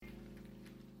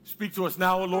Speak to us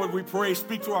now, O Lord, we pray.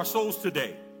 Speak to our souls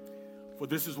today. For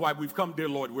this is why we've come, dear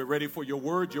Lord. We're ready for your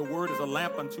word. Your word is a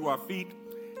lamp unto our feet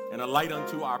and a light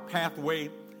unto our pathway.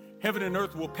 Heaven and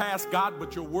earth will pass, God,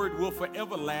 but your word will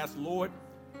forever last, Lord.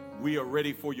 We are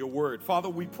ready for your word. Father,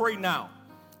 we pray now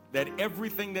that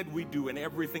everything that we do and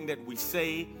everything that we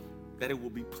say, that it will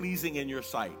be pleasing in your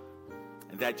sight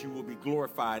and that you will be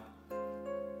glorified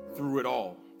through it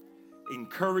all.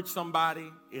 Encourage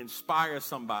somebody, inspire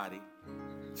somebody,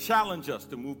 challenge us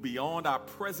to move beyond our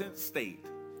present state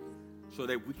so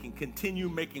that we can continue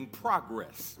making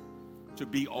progress to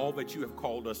be all that you have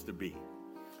called us to be.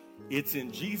 It's in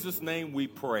Jesus' name we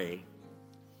pray.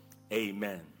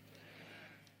 Amen.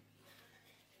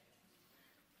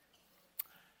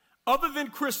 Other than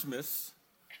Christmas,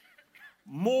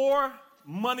 more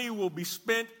money will be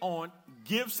spent on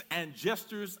gifts and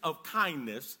gestures of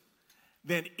kindness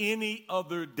than any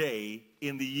other day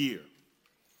in the year.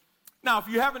 Now, if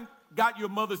you haven't got your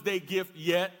Mother's Day gift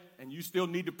yet and you still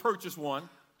need to purchase one,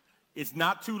 it's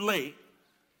not too late,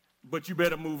 but you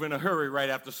better move in a hurry right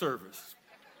after service.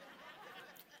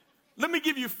 Let me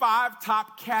give you 5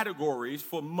 top categories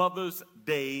for Mother's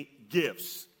Day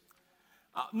gifts.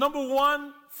 Number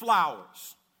 1,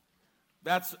 flowers.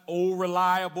 That's old,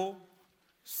 reliable,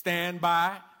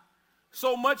 standby.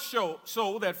 So much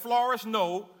so that florists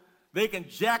know they can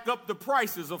jack up the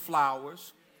prices of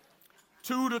flowers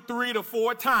 2 to 3 to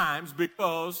 4 times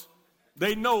because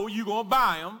they know you're going to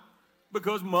buy them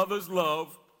because mothers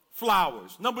love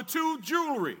flowers. Number 2,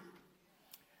 jewelry.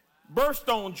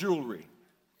 Birthstone jewelry.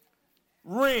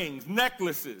 Rings,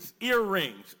 necklaces,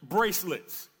 earrings,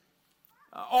 bracelets.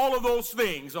 All of those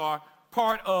things are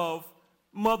part of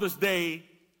Mother's Day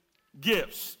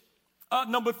gifts.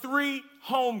 Number 3,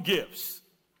 home gifts.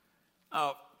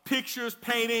 Pictures,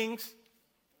 paintings,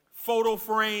 photo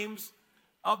frames.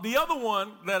 The other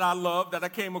one that I love that I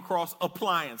came across,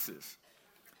 appliances.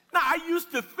 Now, I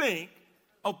used to think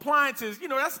appliances,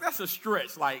 that's a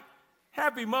stretch. Like,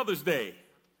 Happy Mother's Day,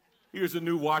 here's a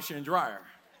new washer and dryer.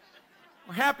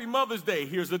 Or Happy Mother's Day,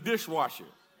 here's a dishwasher.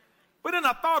 But then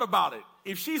I thought about it.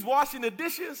 If she's washing the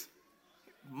dishes,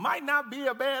 it might not be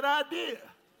a bad idea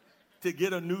to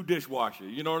get a new dishwasher.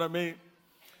 You know what I mean?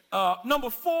 Number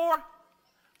 4,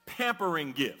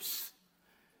 pampering gifts.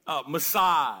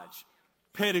 Massage,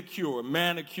 pedicure,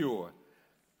 manicure,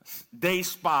 day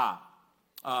spa,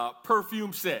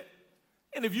 perfume set.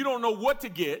 And if you don't know what to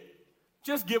get,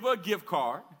 just give her a gift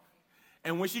card.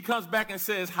 And when she comes back and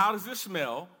says, how does this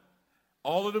smell?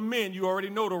 All of the men, you already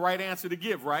know the right answer to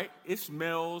give, right? It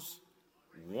smells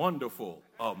wonderful,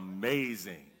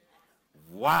 amazing,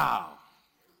 wow.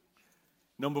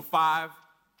 Number 5,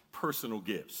 personal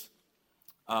gifts.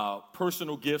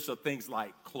 Personal gifts are things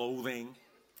like clothing,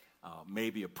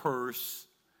 maybe a purse,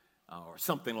 or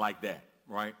something like that,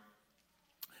 right?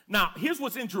 Now, here's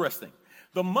what's interesting.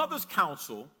 The Mother's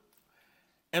Council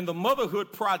and the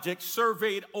Motherhood Project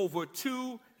surveyed over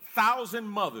 2,000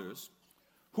 mothers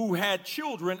who had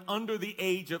children under the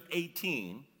age of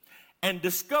 18 and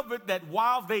discovered that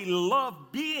while they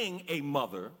love being a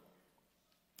mother,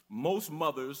 most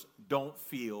mothers don't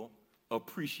feel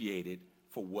appreciated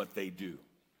for what they do.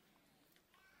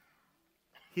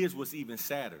 Here's what's even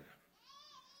sadder.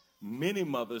 Many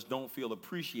mothers don't feel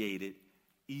appreciated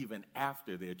even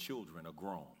after their children are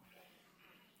grown.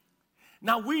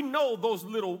 Now, we know those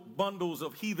little bundles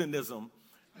of heathenism,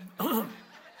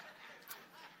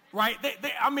 right?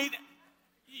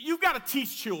 You've got to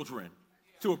teach children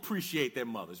to appreciate their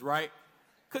mothers, right?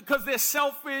 Because they're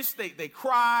selfish, they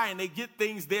cry, and they get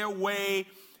things their way.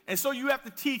 And so you have to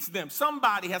teach them.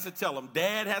 Somebody has to tell them.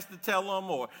 Dad has to tell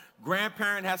them, or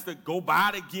grandparent has to go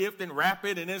buy the gift and wrap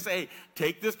it and then say,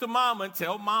 take this to mama and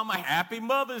tell mama Happy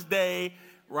Mother's Day,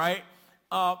 right?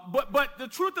 But the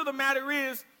truth of the matter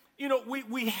is,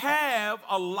 we have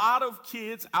a lot of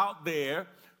kids out there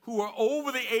who are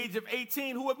over the age of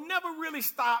 18 who have never really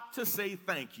stopped to say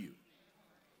thank you,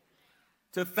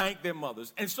 to thank their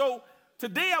mothers. And so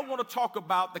today I want to talk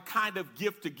about the kind of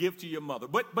gift to give to your mother.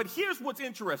 But here's what's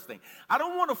interesting. I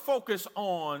don't want to focus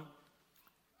on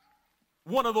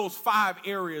one of those 5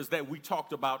 areas that we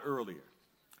talked about earlier.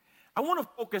 I want to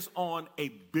focus on a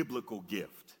biblical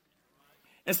gift.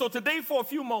 And so today for a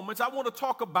few moments, I want to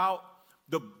talk about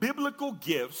the biblical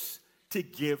gifts to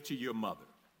give to your mother.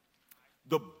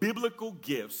 The biblical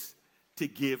gifts to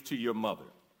give to your mother.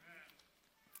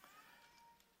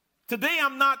 Today,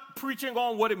 I'm not preaching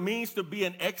on what it means to be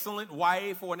an excellent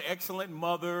wife or an excellent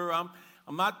mother. I'm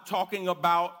not talking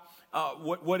about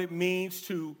what it means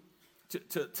to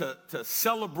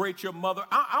celebrate your mother.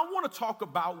 I want to talk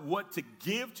about what to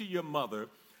give to your mother.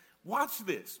 Watch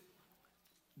this.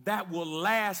 that will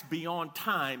last beyond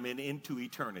time and into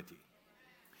eternity.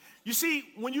 You see,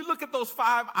 when you look at those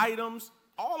 5 items,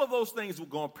 all of those things are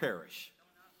going to perish.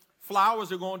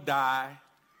 Flowers are going to die.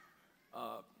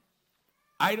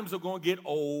 Items are going to get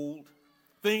old.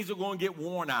 Things are going to get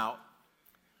worn out.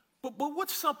 But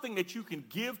what's something that you can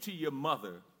give to your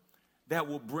mother that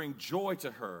will bring joy to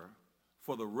her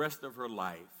for the rest of her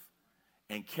life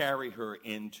and carry her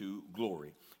into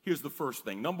glory? Here's the first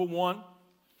thing. Number 1,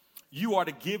 you are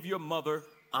to give your mother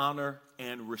honor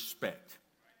and respect.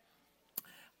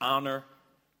 Honor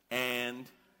and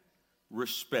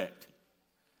respect.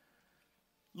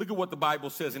 Look at what the Bible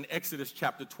says in Exodus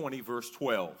chapter 20, verse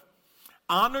 12.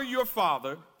 Honor your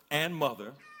father and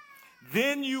mother,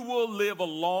 then you will live a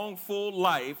long, full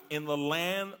life in the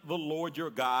land the Lord your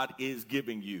God is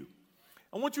giving you.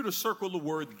 I want you to circle the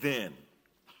word then.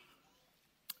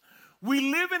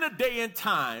 We live in a day and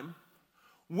time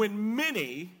when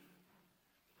many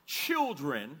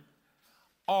children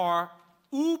are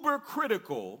uber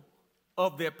critical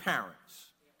of their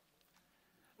parents.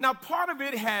 Now, part of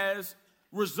it has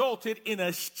resulted in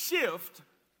a shift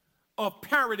of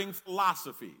parenting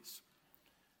philosophies.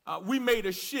 We made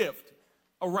a shift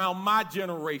around my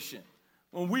generation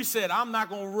when we said, I'm not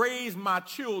going to raise my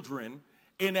children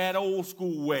in that old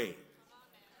school way.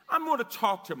 I'm going to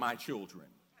talk to my children.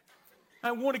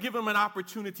 I want to give them an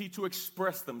opportunity to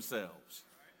express themselves.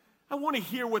 I want to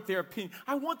hear what their opinion.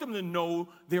 I want them to know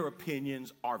their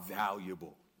opinions are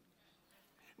valuable.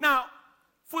 Now,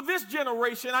 for this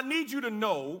generation, I need you to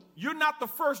know you're not the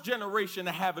first generation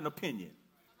to have an opinion.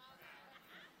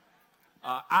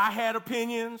 I had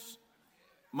opinions.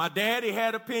 My daddy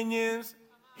had opinions.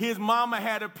 His mama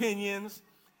had opinions.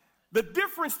 The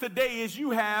difference today is you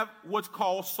have what's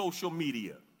called social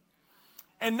media.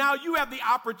 And now you have the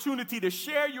opportunity to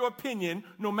share your opinion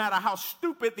no matter how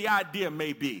stupid the idea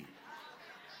may be.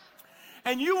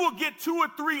 And you will get 2 or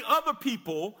 3 other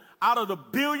people out of the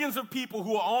billions of people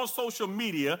who are on social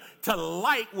media to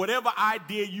like whatever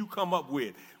idea you come up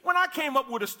with. When I came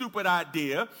up with a stupid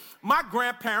idea, my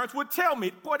grandparents would tell me,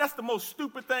 boy, that's the most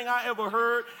stupid thing I ever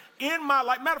heard in my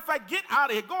life. Matter of fact, get out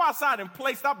of here. Go outside and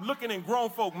play. Stop looking in grown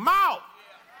folk mouth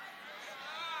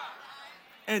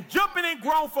and jumping in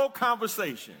grown folk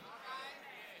conversation.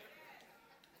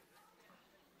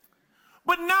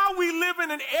 But now we live in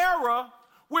an era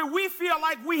where we feel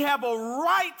like we have a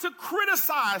right to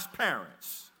criticize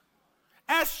parents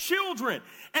as children.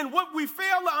 And what we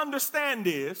fail to understand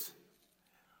is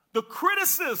the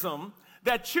criticism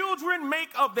that children make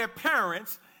of their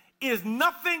parents is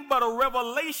nothing but a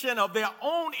revelation of their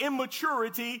own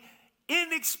immaturity,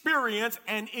 inexperience,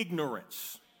 and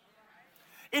ignorance.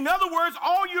 In other words,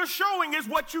 all you're showing is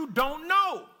what you don't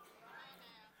know.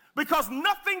 Because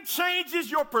nothing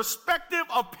changes your perspective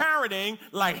of parenting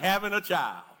like having a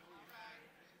child.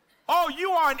 Oh,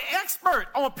 you are an expert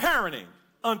on parenting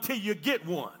until you get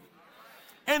one.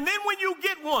 And then when you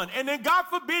get one, and then God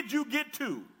forbid you get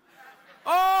 2.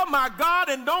 Oh my God,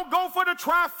 and don't go for the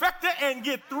trifecta and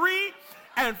get 3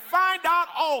 and find out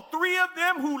all 3 of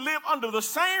them who live under the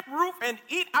same roof and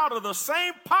eat out of the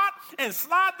same pot and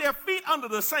slide their feet under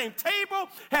the same table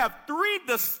have 3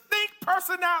 distinct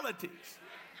personalities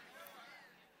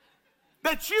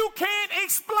that you can't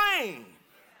explain.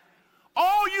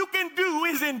 All you can do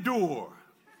is endure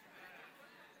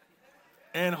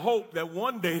and hope that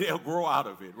one day they'll grow out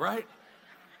of it, right?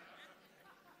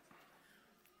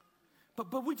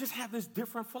 But we just have this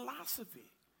different philosophy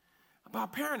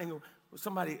about parenting.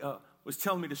 Somebody was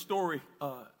telling me the story,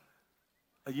 a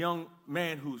young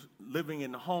man who's living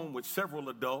in the home with several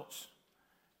adults,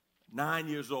 9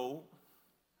 years old,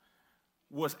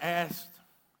 was asked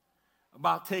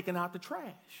about taking out the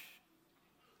trash.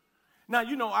 Now,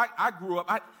 you know, I grew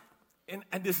up,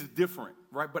 and this is different,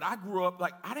 right? But I grew up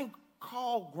like I didn't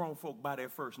call grown folk by their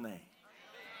first name.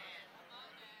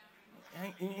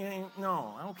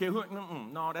 No, I don't care who.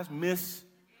 No, that's Miss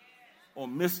or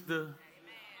Mr.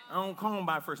 I don't call them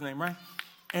by first name, right?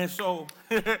 And so,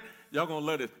 y'all gonna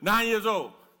love this. 9 years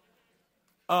old.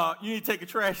 You need to take the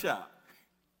trash out.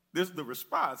 This is the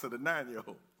response of the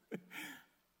 9-year-old.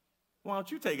 Why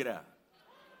don't you take it out?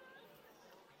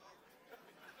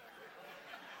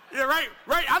 Yeah, right.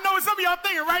 I know what some of y'all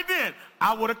thinking right then.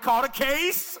 I would have caught a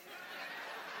case.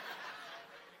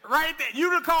 Right there.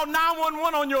 You'd have called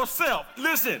 911 on yourself.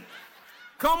 Listen,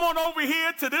 come on over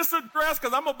here to this address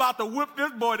because I'm about to whip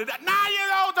this boy to death.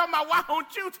 9-year-old talking about, why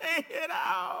don't you take it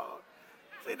out?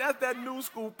 See, that's that new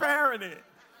school parenting.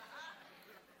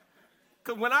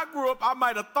 Because when I grew up, I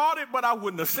might have thought it, but I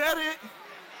wouldn't have said it.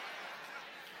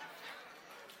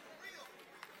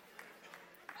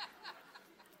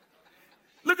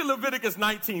 Look at Leviticus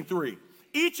 19:3.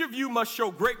 Each of you must show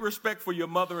great respect for your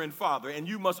mother and father, and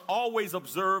you must always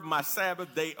observe my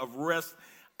Sabbath day of rest.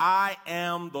 I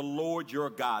am the Lord your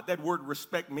God. That word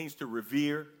respect means to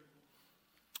revere,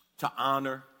 to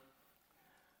honor,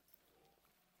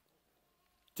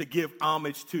 to give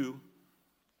homage to.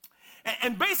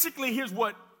 And basically, here's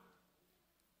what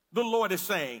the Lord is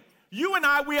saying. You and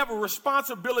I, we have a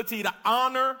responsibility to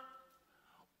honor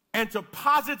and to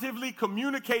positively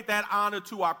communicate that honor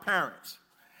to our parents.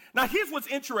 Now, here's what's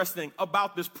interesting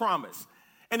about this promise.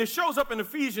 And it shows up in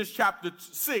Ephesians chapter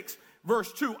 6,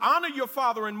 verse 2. Honor your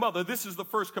father and mother. This is the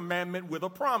first commandment with a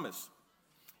promise.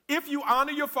 If you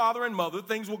honor your father and mother,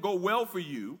 things will go well for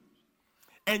you,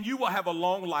 and you will have a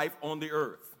long life on the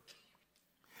earth.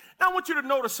 Now, I want you to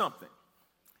notice something.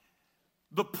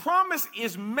 The promise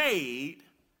is made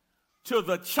to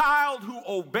the child who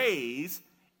obeys,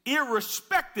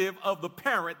 irrespective of the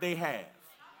parent they have.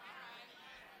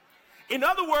 In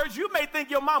other words, you may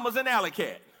think your mama's an alley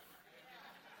cat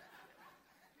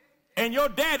and your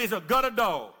daddy's a gutter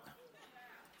dog.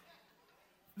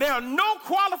 There are no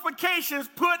qualifications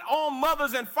put on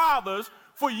mothers and fathers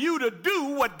for you to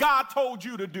do what God told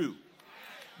you to do.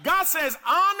 God says,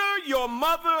 honor your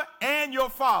mother and your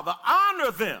father.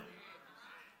 Honor them.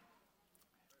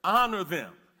 Honor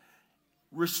them.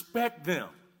 Respect them.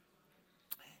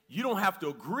 You don't have to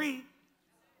agree.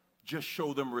 Just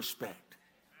show them respect.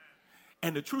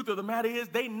 And the truth of the matter is,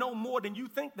 they know more than you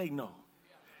think they know.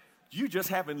 You just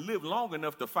haven't lived long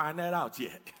enough to find that out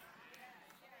yet.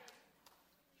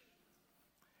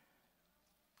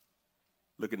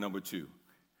 Look at number 2.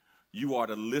 You are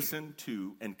to listen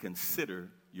to and consider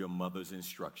your mother's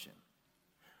instruction.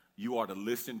 You are to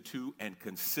listen to and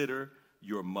consider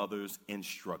your mother's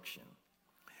instruction.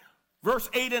 Verse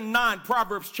 8 and 9,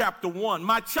 Proverbs chapter 1.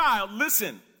 My child,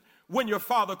 listen when your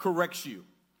father corrects you.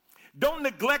 Don't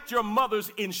neglect your mother's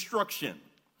instruction.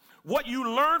 What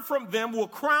you learn from them will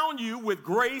crown you with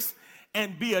grace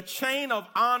and be a chain of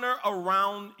honor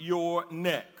around your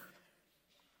neck.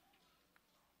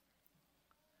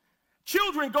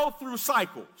 Children go through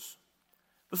cycles.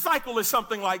 The cycle is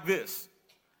something like this.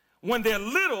 When they're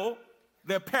little,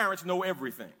 their parents know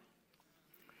everything.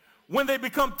 When they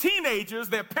become teenagers,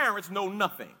 their parents know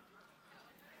nothing.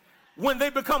 When they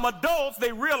become adults,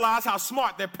 they realize how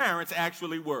smart their parents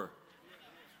actually were.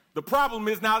 The problem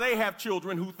is now they have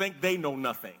children who think they know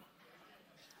nothing.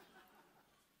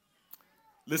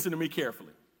 Listen to me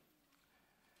carefully.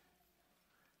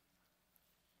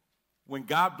 When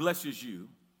God blesses you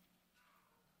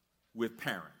with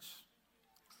parents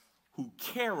who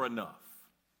care enough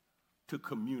to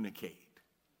communicate,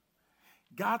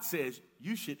 God says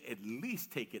you should at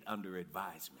least take it under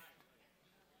advisement.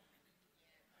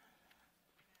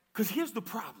 Because here's the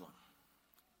problem.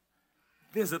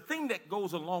 There's a thing that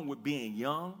goes along with being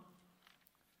young,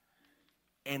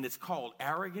 and it's called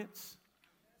arrogance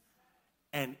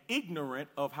and ignorant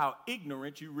of how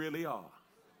ignorant you really are.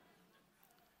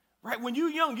 Right? When you're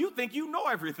young, you think you know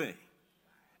everything,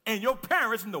 and your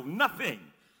parents know nothing.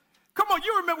 Come on,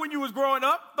 you remember when you was growing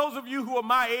up? Those of you who are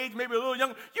my age, maybe a little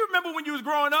younger, you remember when you was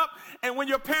growing up, and when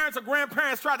your parents or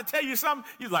grandparents tried to tell you something,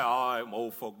 you was like, oh, them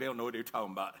old folk, they don't know what they're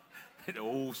talking about. The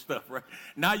old stuff, right?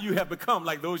 Now you have become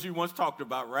like those you once talked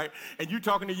about, right? And you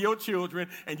talking to your children,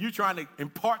 and you trying to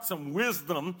impart some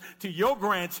wisdom to your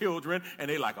grandchildren, and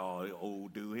they like, oh, the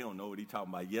old dude, he don't know what he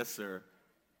talking about. Yes, sir.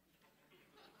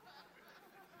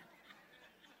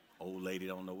 Old lady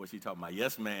don't know what she talking about.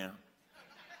 Yes, ma'am.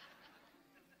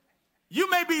 You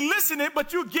may be listening,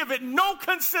 but you give it no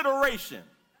consideration.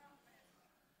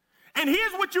 And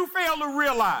here's what you fail to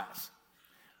realize.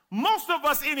 Most of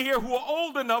us in here who are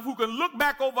old enough, who can look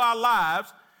back over our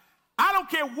lives, I don't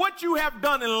care what you have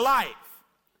done in life,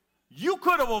 you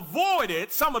could have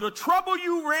avoided some of the trouble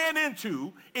you ran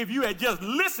into if you had just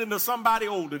listened to somebody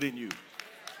older than you.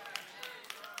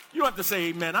 You don't have to say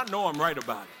amen. I know I'm right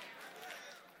about it.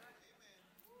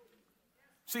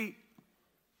 See,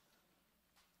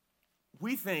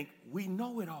 we think we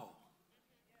know it all.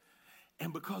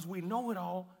 And because we know it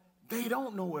all, they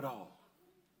don't know it all.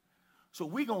 So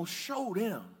we're going to show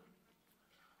them.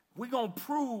 We're going to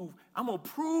prove, I'm going to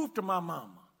prove to my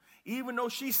mama. Even though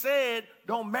she said,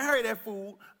 don't marry that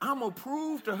fool, I'm going to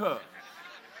prove to her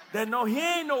that no, he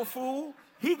ain't no fool.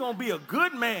 He going to be a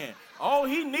good man. All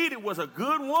he needed was a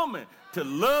good woman to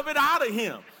love it out of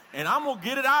him. And I'm going to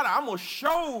get it out of, I'm going to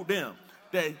show them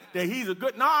that he's a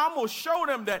good, I'm going to show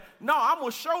them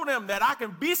that I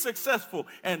can be successful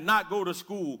and not go to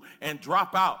school and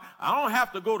drop out. I don't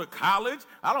have to go to college.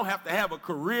 I don't have to have a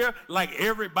career like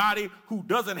everybody who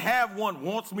doesn't have one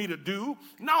wants me to do.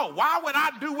 No, why would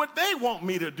I do what they want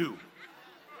me to do?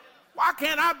 Why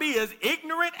can't I be as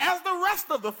ignorant as the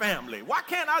rest of the family? Why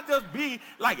can't I just be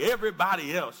like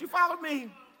everybody else? You follow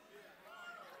me?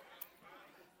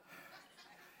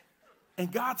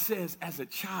 And God says, as a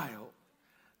child,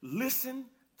 listen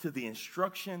to the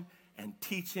instruction and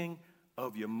teaching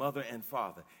of your mother and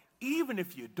father. Even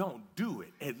if you don't do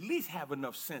it, at least have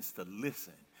enough sense to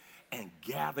listen and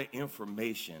gather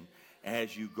information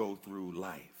as you go through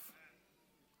life.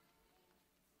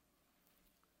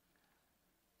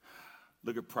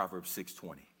 Look at Proverbs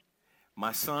 6:20.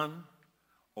 My son,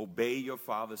 obey your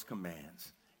father's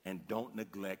commands and don't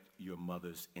neglect your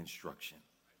mother's instruction.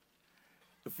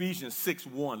 Ephesians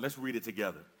 6:1, let's read it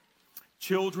together.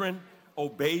 Children,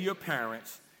 obey your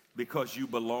parents because you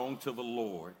belong to the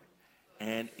Lord,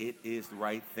 and it is the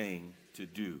right thing to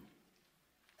do.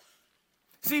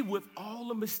 See, with all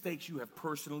the mistakes you have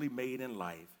personally made in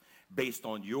life based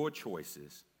on your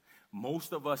choices,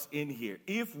 most of us in here,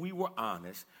 if we were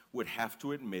honest, would have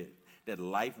to admit that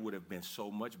life would have been so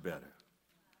much better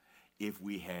if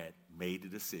we had made the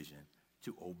decision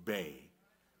to obey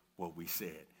what we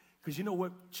said. Because you know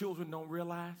what children don't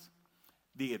realize?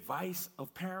 The advice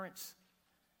of parents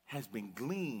has been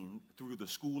gleaned through the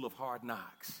school of hard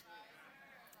knocks.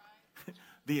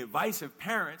 The advice of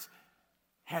parents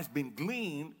has been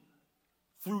gleaned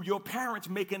through your parents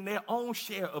making their own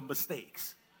share of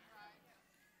mistakes.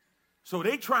 So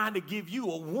they're trying to give you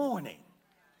a warning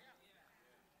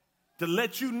to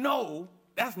let you know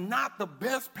that's not the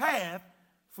best path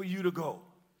for you to go.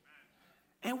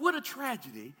 And what a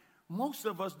tragedy. Most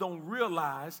of us don't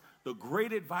realize the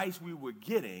great advice we were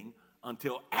getting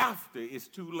until after it's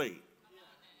too late.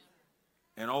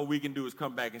 And all we can do is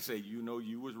come back and say, you know,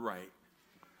 you was right.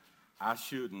 I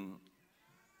shouldn't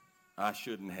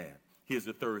have. Here's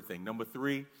the third thing. Number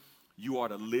 3, you are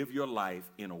to live your life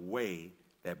in a way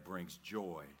that brings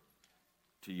joy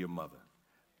to your mother.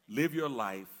 Live your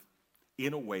life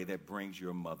in a way that brings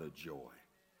your mother joy.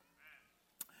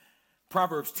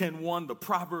 Proverbs 10:1, the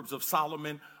Proverbs of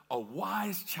Solomon, a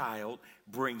wise child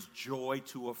brings joy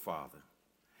to a father.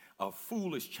 A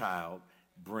foolish child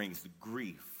brings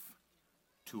grief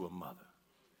to a mother.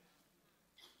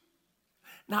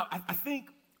 Now, I think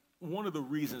one of the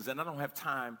reasons, and I don't have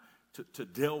time to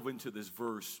delve into this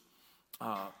verse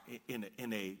in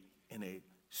a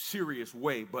serious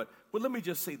way, but let me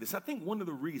just say this. I think one of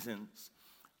the reasons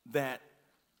that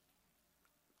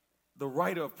the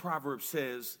writer of Proverbs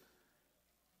says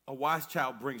a wise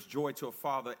child brings joy to a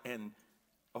father and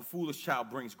a foolish child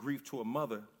brings grief to a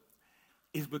mother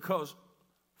is because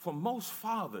for most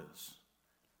fathers,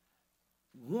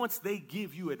 once they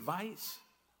give you advice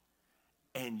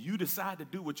and you decide to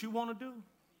do what you want to do,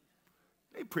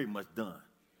 they pretty much done.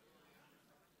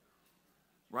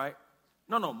 Right?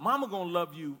 No, mama gonna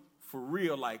love you for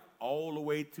real, like all the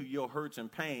way to your hurts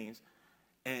and pains.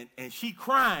 And she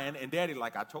crying, and daddy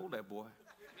like, I told that boy.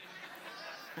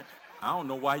 I don't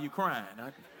know why you crying.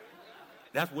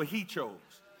 That's what he chose.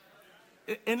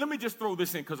 And let me just throw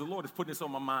this in because the Lord has put this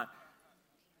on my mind.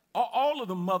 All of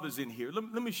the mothers in here,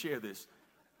 let me share this.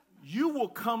 You will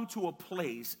come to a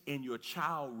place in your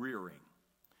child rearing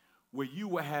where you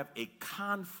will have a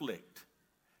conflict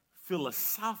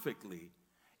philosophically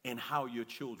in how your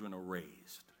children are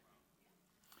raised.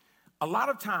 A lot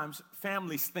of times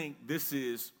families think this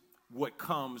is what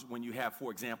comes when you have,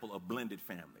 for example, a blended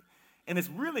family. And it's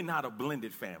really not a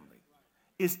blended family.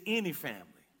 It's any family.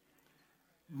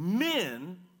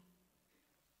 Men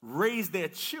raise their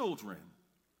children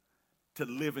to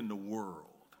live in the world,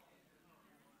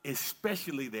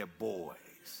 especially their boys.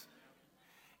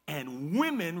 And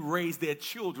women raise their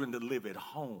children to live at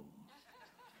home,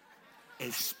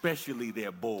 especially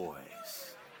their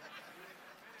boys.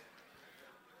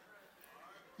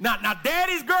 Now,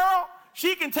 daddy's girl,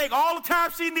 she can take all the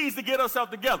time she needs to get herself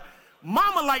together.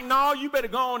 Mama like, no, you better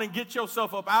go on and get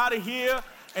yourself up out of here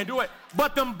and do it.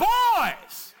 But them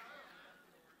boys,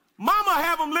 mama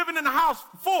have them living in the house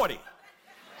 40.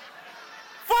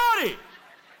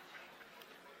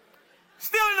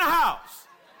 Still in the house.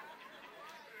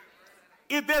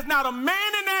 If there's not a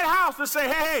man in that house to say,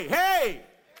 hey,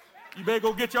 you better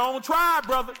go get your own tribe,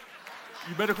 brother.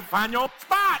 You better find your own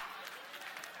spot.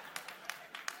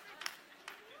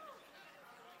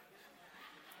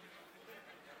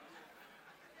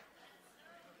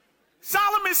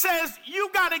 Solomon says you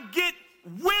got to get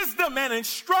wisdom and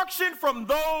instruction from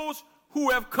those who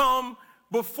have come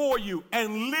before you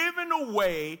and live in a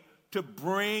way to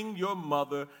bring your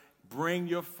mother, bring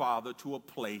your father to a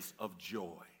place of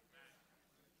joy.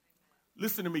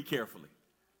 Listen to me carefully.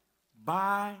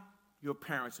 Buy your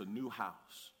parents a new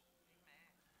house.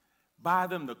 Buy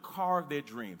them the car of their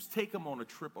dreams. Take them on a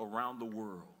trip around the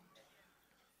world.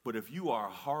 But if you are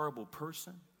a horrible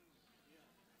person,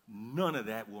 none of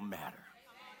that will matter.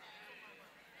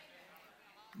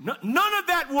 None of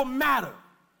that will matter.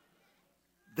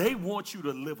 They want you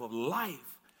to live a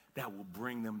life that will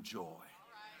bring them joy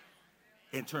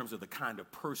in terms of the kind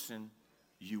of person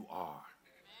you are.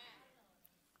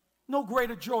 No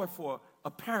greater joy for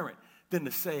a parent than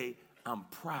to say, I'm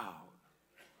proud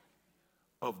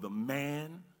of the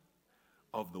man,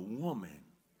 of the woman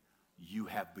you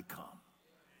have become.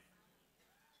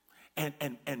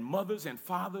 And mothers and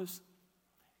fathers,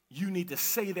 you need to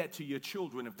say that to your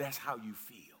children if that's how you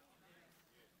feel.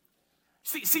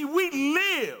 See, we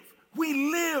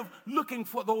live looking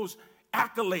for those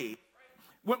accolades.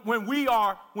 When we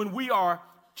are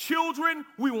children,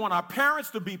 we want our parents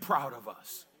to be proud of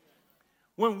us.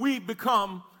 When we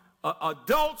become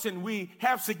adults and we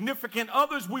have significant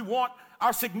others, we want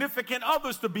our significant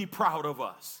others to be proud of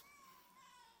us.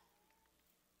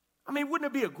 I mean,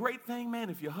 wouldn't it be a great thing, man,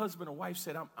 if your husband or wife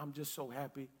said, I'm just so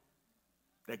happy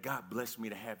that God blessed me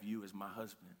to have you as my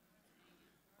husband.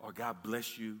 Or God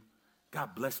bless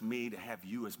me to have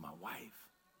you as my wife.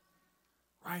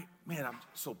 Right? Man, I'm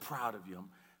so proud of you.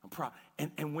 I'm proud.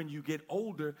 And when you get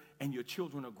older and your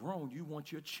children are grown, you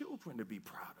want your children to be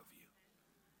proud of you.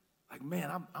 Like,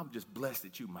 man, I'm just blessed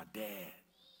that you're my dad.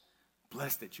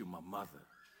 Blessed that you're my mother.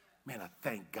 Man, I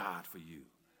thank God for you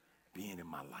being in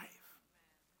my life.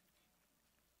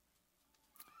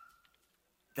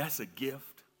 That's a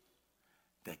gift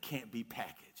that can't be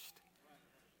packaged,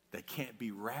 that can't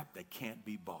be wrapped, that can't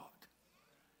be bought.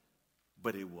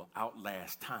 But it will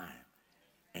outlast time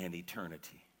and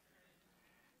eternity.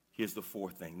 Here's the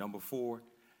fourth thing. Number 4,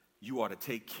 you ought to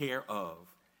take care of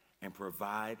and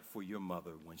provide for your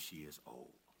mother when she is old.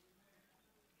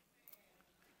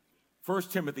 1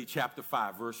 Timothy chapter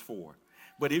 5, verse 4.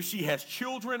 But if she has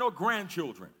children or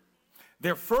grandchildren,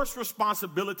 their first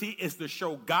responsibility is to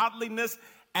show godliness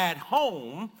at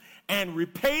home and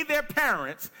repay their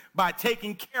parents by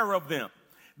taking care of them.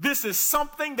 This is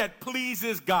something that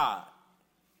pleases God.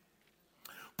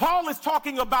 Paul is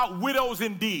talking about widows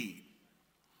indeed.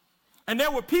 And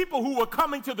there were people who were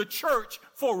coming to the church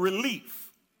for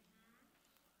relief.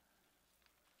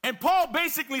 And Paul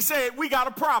basically said, we got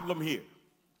a problem here.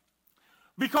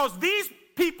 Because these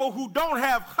people who don't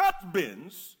have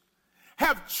husbands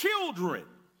have children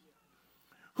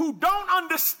who don't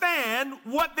understand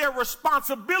what their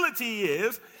responsibility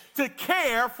is to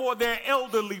care for their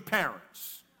elderly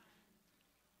parents.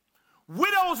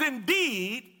 Widows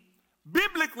indeed,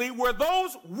 biblically, were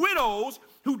those widows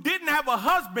who didn't have a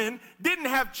husband, didn't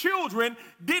have children,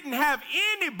 didn't have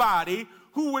anybody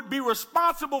who would be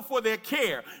responsible for their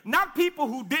care. Not people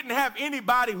who didn't have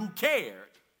anybody who cared.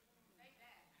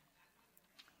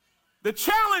 The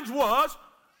challenge was,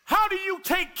 how do you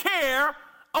take care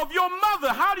of your mother?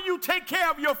 How do you take care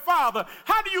of your father?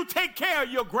 How do you take care of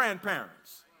your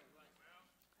grandparents?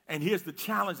 And here's the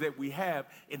challenge that we have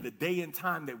in the day and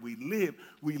time that we live.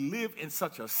 We live in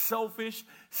such a selfish,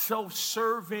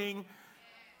 self-serving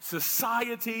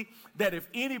society that if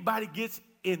anybody gets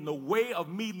in the way of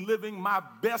me living my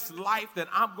best life, then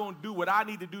I'm going to do what I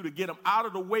need to do to get them out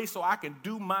of the way so I can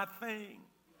do my thing.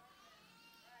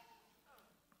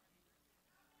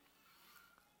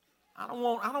 I don't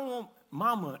want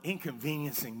mama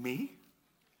inconveniencing me.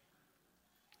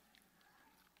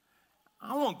 I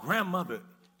don't want grandmother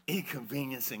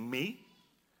inconveniencing me.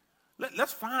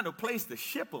 Let's find a place to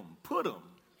ship them, put them,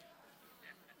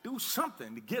 do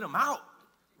something to get them out,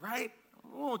 right?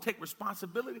 I want to take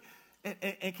responsibility.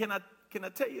 And can I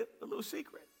tell you a little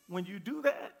secret? When you do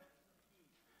that,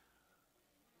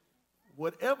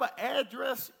 whatever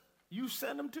address you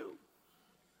send them to,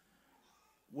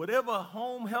 whatever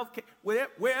home health care,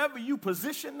 wherever you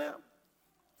position them,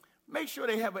 make sure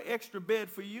they have an extra bed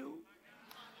for you.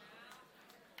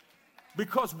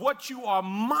 Because what you are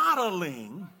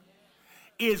modeling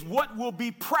is what will be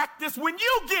practiced when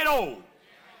you get old.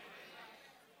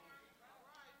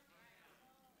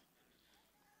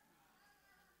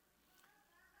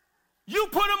 You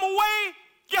put them away,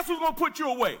 guess who's going to put you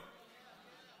away?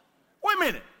 Wait a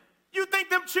minute. You think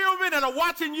them children that are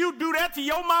watching you do that to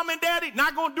your mom and daddy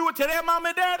not going to do it to their mom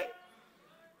and daddy?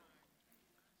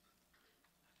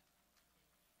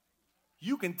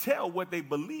 You can tell what they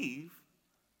believe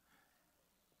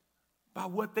by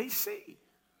what they see.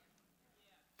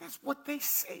 That's what they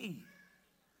see.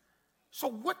 So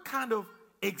what kind of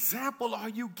example are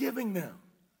you giving them?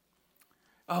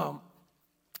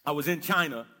 I was in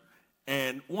China,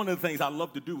 and one of the things I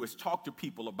love to do is talk to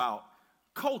people about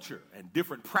culture and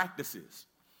different practices.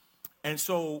 And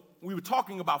so we were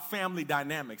talking about family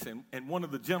dynamics, and one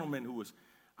of the gentlemen who was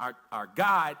our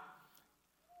guide,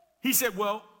 He said,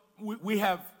 well, we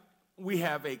have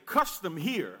a custom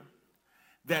here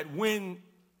that when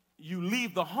you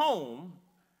leave the home,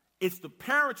 it's the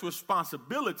parent's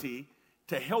responsibility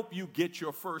to help you get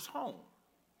your first home.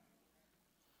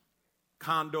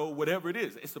 Condo, whatever it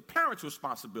is. It's the parent's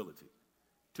responsibility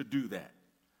to do that.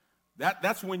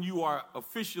 That's when you are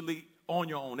officially on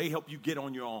your own. They help you get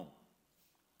on your own.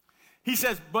 He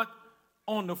says, but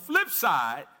on the flip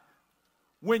side,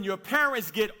 when your parents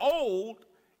get old,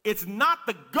 it's not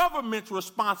the government's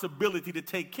responsibility to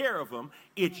take care of them.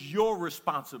 It's your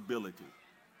responsibility.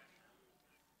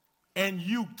 And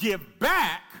you give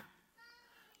back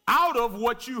out of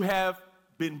what you have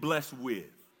been blessed with.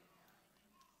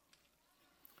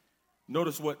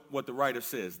 Notice what the writer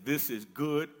says. This is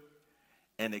good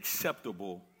and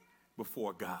acceptable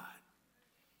before God.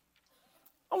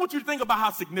 I want you to think about how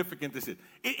significant this is.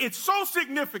 It's so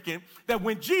significant that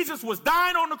when Jesus was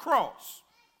dying on the cross,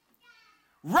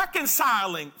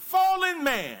 reconciling fallen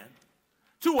man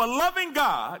to a loving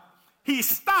God, he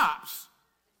stops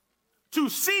to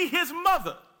see his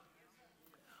mother,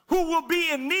 who will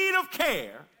be in need of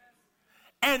care,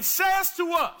 and says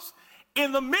to us,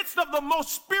 in the midst of the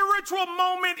most spiritual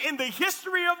moment in the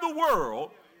history of the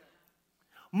world,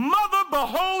 mother,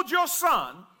 behold your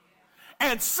son,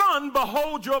 and son,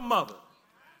 behold your mother.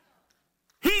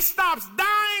 He stops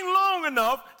dying long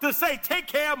enough to say, take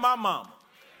care of my mama.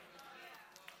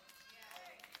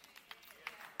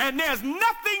 And there's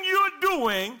nothing you're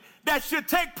doing that should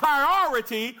take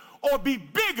priority or be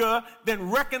bigger than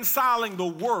reconciling the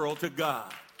world to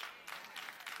God.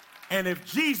 And if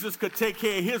Jesus could take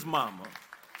care of his mama,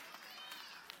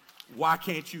 why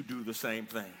can't you do the same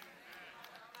thing?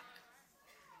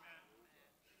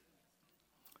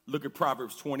 Look at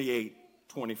Proverbs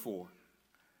 28:24.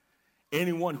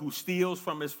 Anyone who steals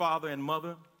from his father and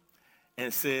mother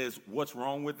and says, what's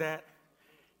wrong with that,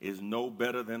 is no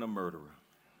better than a murderer.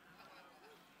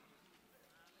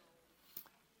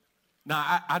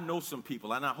 Now, I know some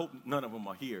people, and I hope none of them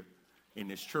are here in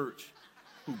this church,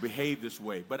 who behave this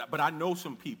way. But I know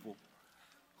some people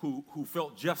who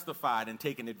felt justified in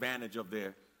taking advantage of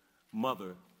their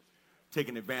mother,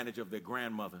 taking advantage of their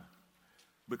grandmother,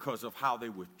 because of how they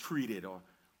were treated or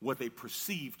what they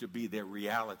perceived to be their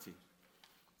reality.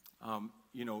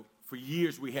 For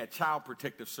years we had child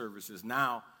protective services.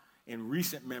 Now, in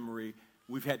recent memory,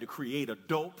 we've had to create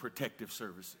adult protective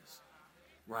services,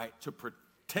 right, to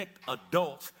protect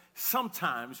adults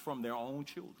sometimes from their own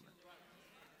children.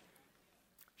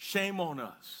 Shame on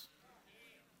us.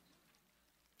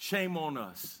 Shame on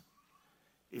us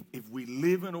if we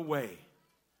live in a way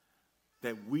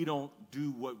that we don't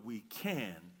do what we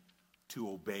can to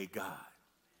obey God.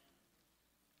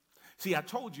 See, I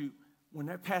told you when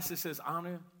that passage says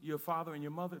honor your father and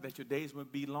your mother, that your days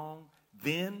would be long,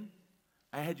 then,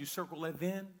 I had you circle that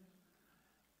then,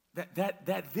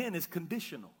 that then is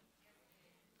conditional,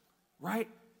 right?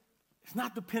 It's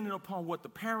not dependent upon what the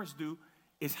parents do,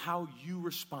 it's how you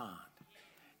respond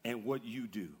and what you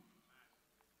do.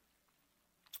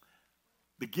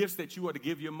 The gifts that you are to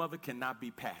give your mother cannot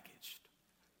be packaged,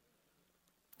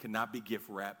 cannot be gift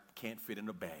wrapped, can't fit in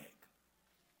a bag.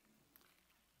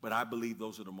 But I believe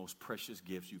those are the most precious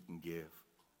gifts you can give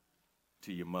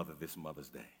to your mother this Mother's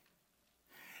Day.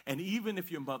 And even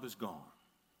if your mother's gone,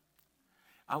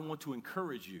 I want to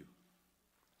encourage you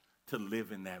to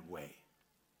live in that way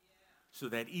so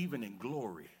that even in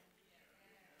glory,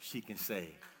 she can say,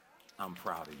 I'm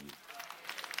proud of you.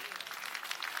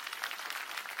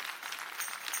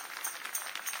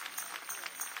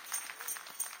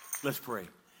 Let's pray.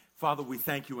 Father, we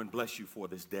thank you and bless you for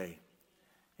this day.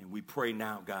 And we pray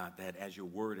now, God, that as your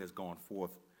word has gone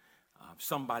forth,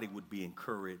 somebody would be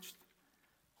encouraged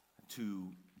to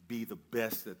be the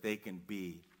best that they can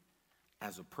be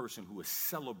as a person who is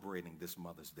celebrating this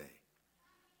Mother's Day.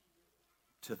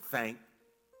 To thank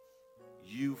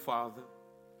you, Father,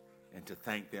 and to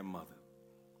thank their mother.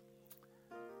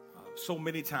 So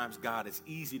many times, God, it's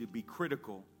easy to be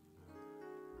critical,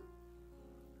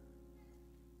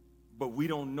 but we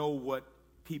don't know what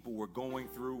people were going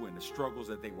through and the struggles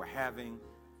that they were having,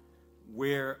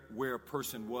 where a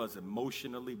person was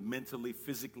emotionally, mentally,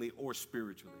 physically, or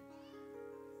spiritually.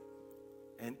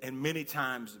 And many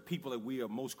times, the people that we are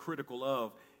most critical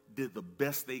of did the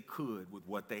best they could with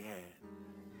what they had.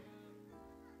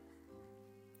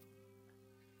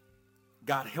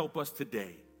 God, help us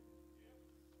today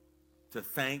to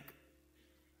thank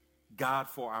God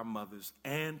for our mothers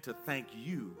and to thank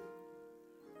you,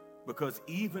 because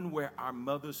even where our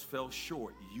mothers fell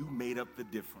short, you made up the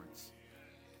difference.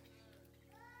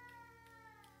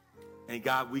 And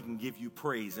God, we can give you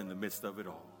praise in the midst of it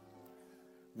all.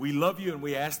 We love you and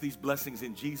we ask these blessings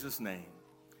in Jesus' name.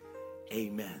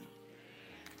 Amen.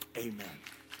 Amen.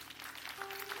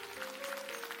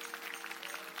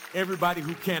 Everybody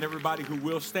who can, everybody who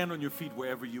will, stand on your feet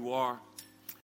wherever you are.